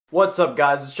What's up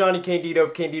guys, it's Johnny Candido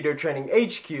of Candido Training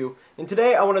HQ, and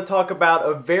today I want to talk about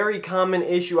a very common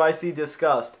issue I see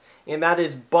discussed, and that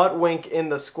is butt wink in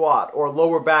the squat, or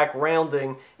lower back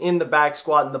rounding in the back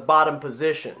squat in the bottom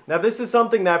position. Now this is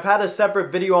something that I've had a separate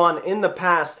video on in the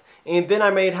past, and then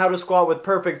I made how to squat with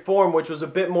perfect form, which was a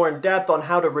bit more in depth on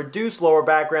how to reduce lower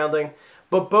back rounding,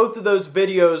 but both of those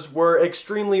videos were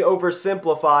extremely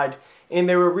oversimplified, and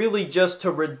they were really just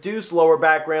to reduce lower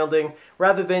back rounding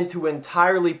rather than to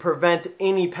entirely prevent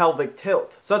any pelvic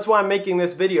tilt. So that's why I'm making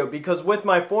this video, because with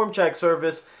my form check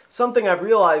service, something I've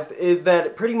realized is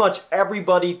that pretty much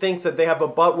everybody thinks that they have a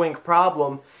butt wink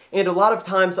problem, and a lot of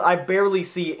times I barely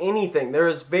see anything. There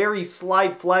is very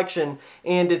slight flexion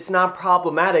and it's not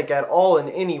problematic at all in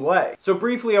any way. So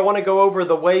briefly I want to go over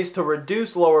the ways to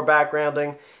reduce lower back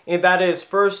rounding, and that is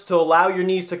first to allow your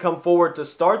knees to come forward to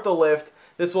start the lift.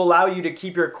 This will allow you to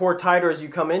keep your core tighter as you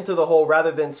come into the hole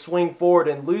rather than swing forward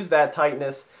and lose that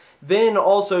tightness. Then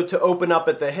also to open up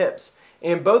at the hips.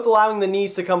 And both allowing the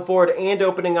knees to come forward and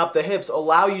opening up the hips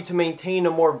allow you to maintain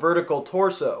a more vertical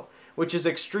torso, which is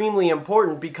extremely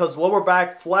important because lower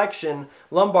back flexion,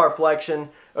 lumbar flexion,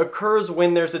 occurs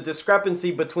when there's a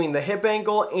discrepancy between the hip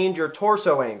angle and your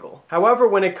torso angle. However,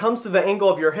 when it comes to the angle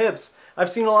of your hips,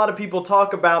 I've seen a lot of people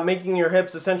talk about making your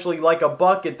hips essentially like a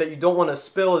bucket that you don't want to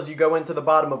spill as you go into the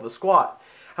bottom of the squat.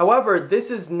 However,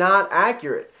 this is not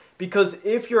accurate, because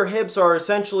if your hips are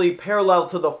essentially parallel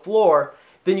to the floor,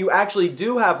 then you actually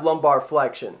do have lumbar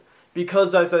flexion.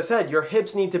 Because, as I said, your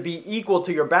hips need to be equal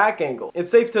to your back angle. It's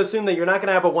safe to assume that you're not going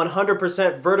to have a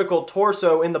 100% vertical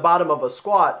torso in the bottom of a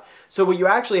squat, so what you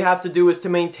actually have to do is to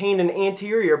maintain an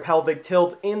anterior pelvic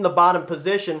tilt in the bottom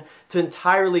position to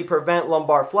entirely prevent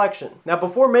lumbar flexion. Now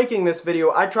before making this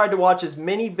video, I tried to watch as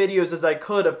many videos as I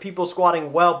could of people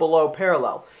squatting well below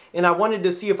parallel, and I wanted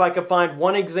to see if I could find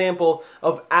one example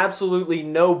of absolutely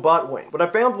no butt wink. What I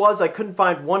found was I couldn't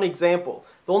find one example.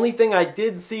 The only thing I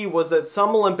did see was that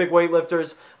some Olympic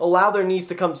weightlifters allow their knees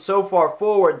to come so far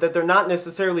forward that they're not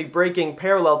necessarily breaking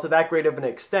parallel to that great of an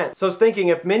extent. So I was thinking,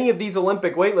 if many of these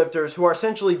Olympic weightlifters who are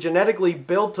essentially genetically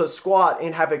built to squat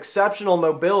and have exceptional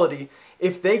mobility,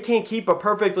 if they can't keep a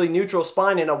perfectly neutral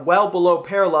spine in a well below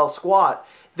parallel squat,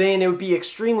 then it would be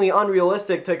extremely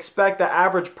unrealistic to expect the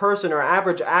average person or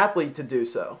average athlete to do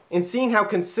so. And seeing how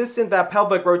consistent that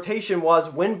pelvic rotation was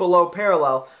when below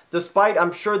parallel, despite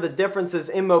I'm sure the differences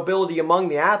in mobility among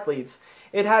the athletes,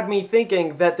 it had me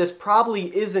thinking that this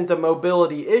probably isn't a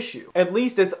mobility issue. At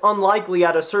least it's unlikely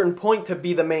at a certain point to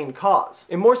be the main cause.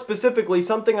 And more specifically,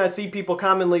 something I see people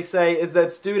commonly say is that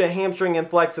it's due to hamstring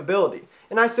inflexibility.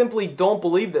 And I simply don't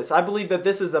believe this. I believe that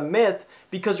this is a myth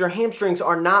because your hamstrings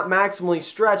are not maximally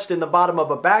stretched in the bottom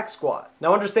of a back squat.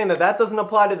 Now understand that that doesn't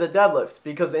apply to the deadlift,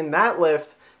 because in that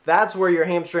lift, that's where your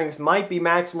hamstrings might be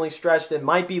maximally stretched and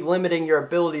might be limiting your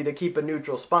ability to keep a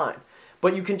neutral spine.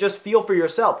 But you can just feel for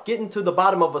yourself. Get into the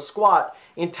bottom of a squat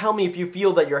and tell me if you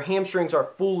feel that your hamstrings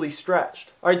are fully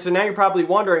stretched. Alright, so now you're probably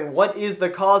wondering, what is the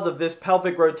cause of this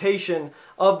pelvic rotation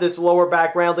of this lower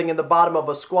back rounding in the bottom of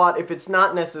a squat if it's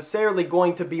not necessarily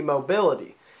going to be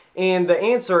mobility? And the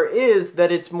answer is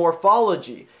that it's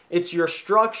morphology. It's your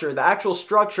structure, the actual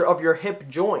structure of your hip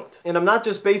joint. And I'm not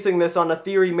just basing this on a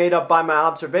theory made up by my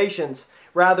observations.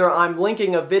 Rather, I'm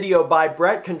linking a video by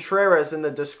Brett Contreras in the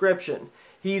description.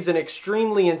 He's an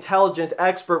extremely intelligent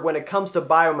expert when it comes to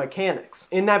biomechanics.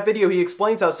 In that video, he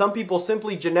explains how some people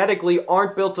simply genetically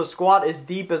aren't built to squat as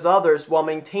deep as others while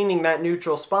maintaining that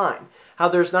neutral spine. How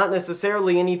there's not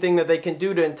necessarily anything that they can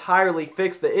do to entirely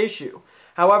fix the issue.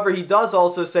 However, he does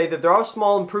also say that there are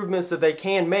small improvements that they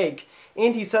can make,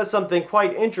 and he says something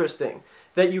quite interesting,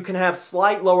 that you can have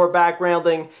slight lower back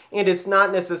rounding and it's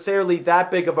not necessarily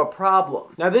that big of a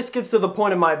problem. Now this gets to the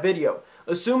point of my video.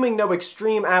 Assuming no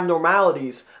extreme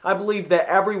abnormalities, I believe that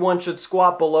everyone should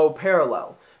squat below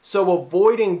parallel. So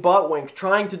avoiding butt wink,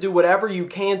 trying to do whatever you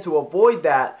can to avoid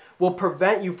that, will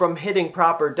prevent you from hitting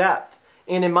proper depth.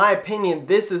 And in my opinion,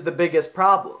 this is the biggest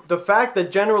problem. The fact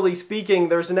that generally speaking,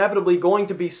 there's inevitably going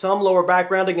to be some lower back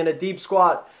rounding in a deep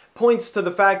squat points to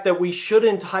the fact that we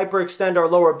shouldn't hyperextend our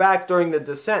lower back during the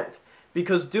descent,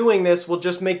 because doing this will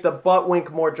just make the butt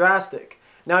wink more drastic.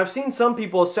 Now I've seen some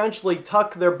people essentially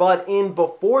tuck their butt in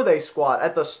before they squat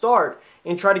at the start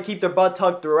and try to keep their butt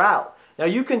tucked throughout. Now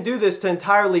you can do this to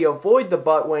entirely avoid the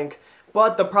butt wink,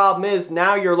 but the problem is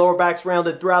now your lower back's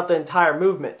rounded throughout the entire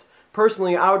movement.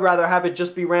 Personally, I would rather have it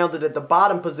just be rounded at the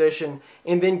bottom position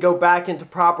and then go back into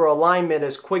proper alignment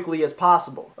as quickly as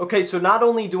possible. Okay, so not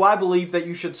only do I believe that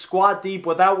you should squat deep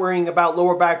without worrying about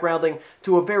lower back rounding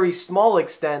to a very small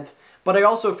extent, but I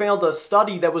also found a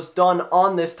study that was done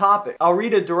on this topic. I'll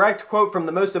read a direct quote from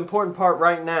the most important part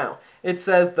right now, it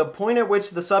says the point at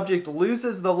which the subject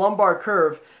loses the lumbar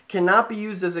curve cannot be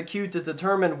used as a cue to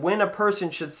determine when a person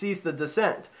should cease the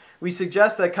descent. We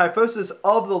suggest that kyphosis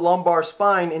of the lumbar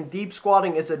spine in deep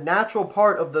squatting is a natural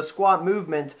part of the squat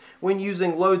movement when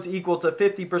using loads equal to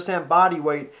 50% body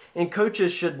weight, and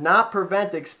coaches should not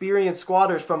prevent experienced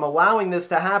squatters from allowing this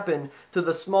to happen to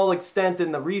the small extent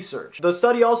in the research. The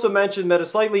study also mentioned that a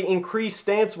slightly increased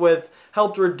stance width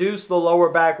helped reduce the lower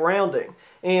back rounding.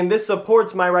 And this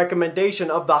supports my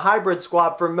recommendation of the hybrid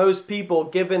squat for most people,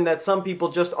 given that some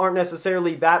people just aren't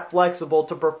necessarily that flexible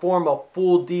to perform a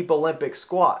full deep Olympic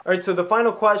squat. Alright, so the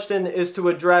final question is to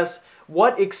address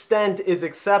what extent is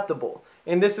acceptable.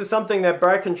 And this is something that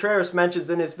Brad Contreras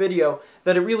mentions in his video,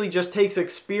 that it really just takes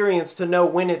experience to know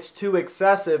when it's too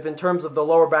excessive in terms of the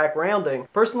lower back rounding.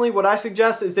 Personally, what I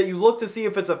suggest is that you look to see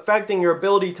if it's affecting your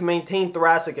ability to maintain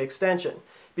thoracic extension.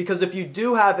 Because if you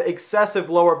do have excessive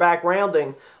lower back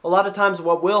rounding, a lot of times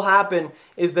what will happen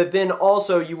is that then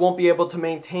also you won't be able to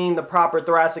maintain the proper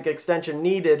thoracic extension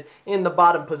needed in the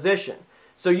bottom position.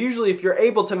 So usually if you're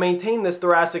able to maintain this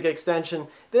thoracic extension,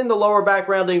 then the lower back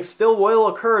rounding still will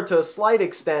occur to a slight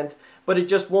extent, but it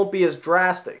just won't be as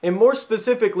drastic. And more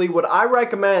specifically, what I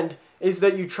recommend is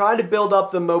that you try to build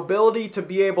up the mobility to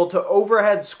be able to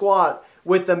overhead squat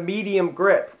with a medium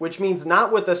grip, which means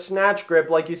not with a snatch grip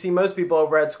like you see most people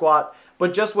overhead squat,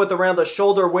 but just with around a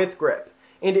shoulder width grip.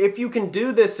 And if you can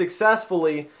do this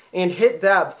successfully and hit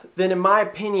depth, then in my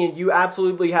opinion, you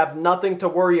absolutely have nothing to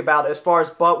worry about as far as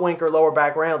butt wink or lower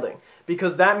back rounding.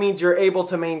 Because that means you're able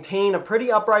to maintain a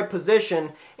pretty upright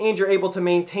position and you're able to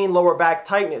maintain lower back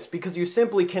tightness, because you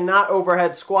simply cannot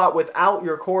overhead squat without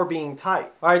your core being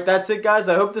tight. Alright, that's it guys.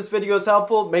 I hope this video is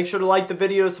helpful. Make sure to like the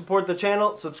video to support the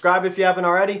channel. Subscribe if you haven't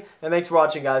already. And thanks for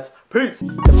watching guys. Peace!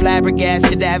 The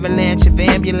flabbergasted avalanche of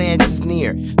ambulances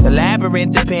near. The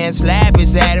labyrinth of pan slab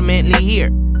is adamantly here.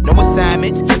 No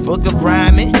assignments, book of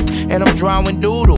rhyming, and I'm drawing doodle.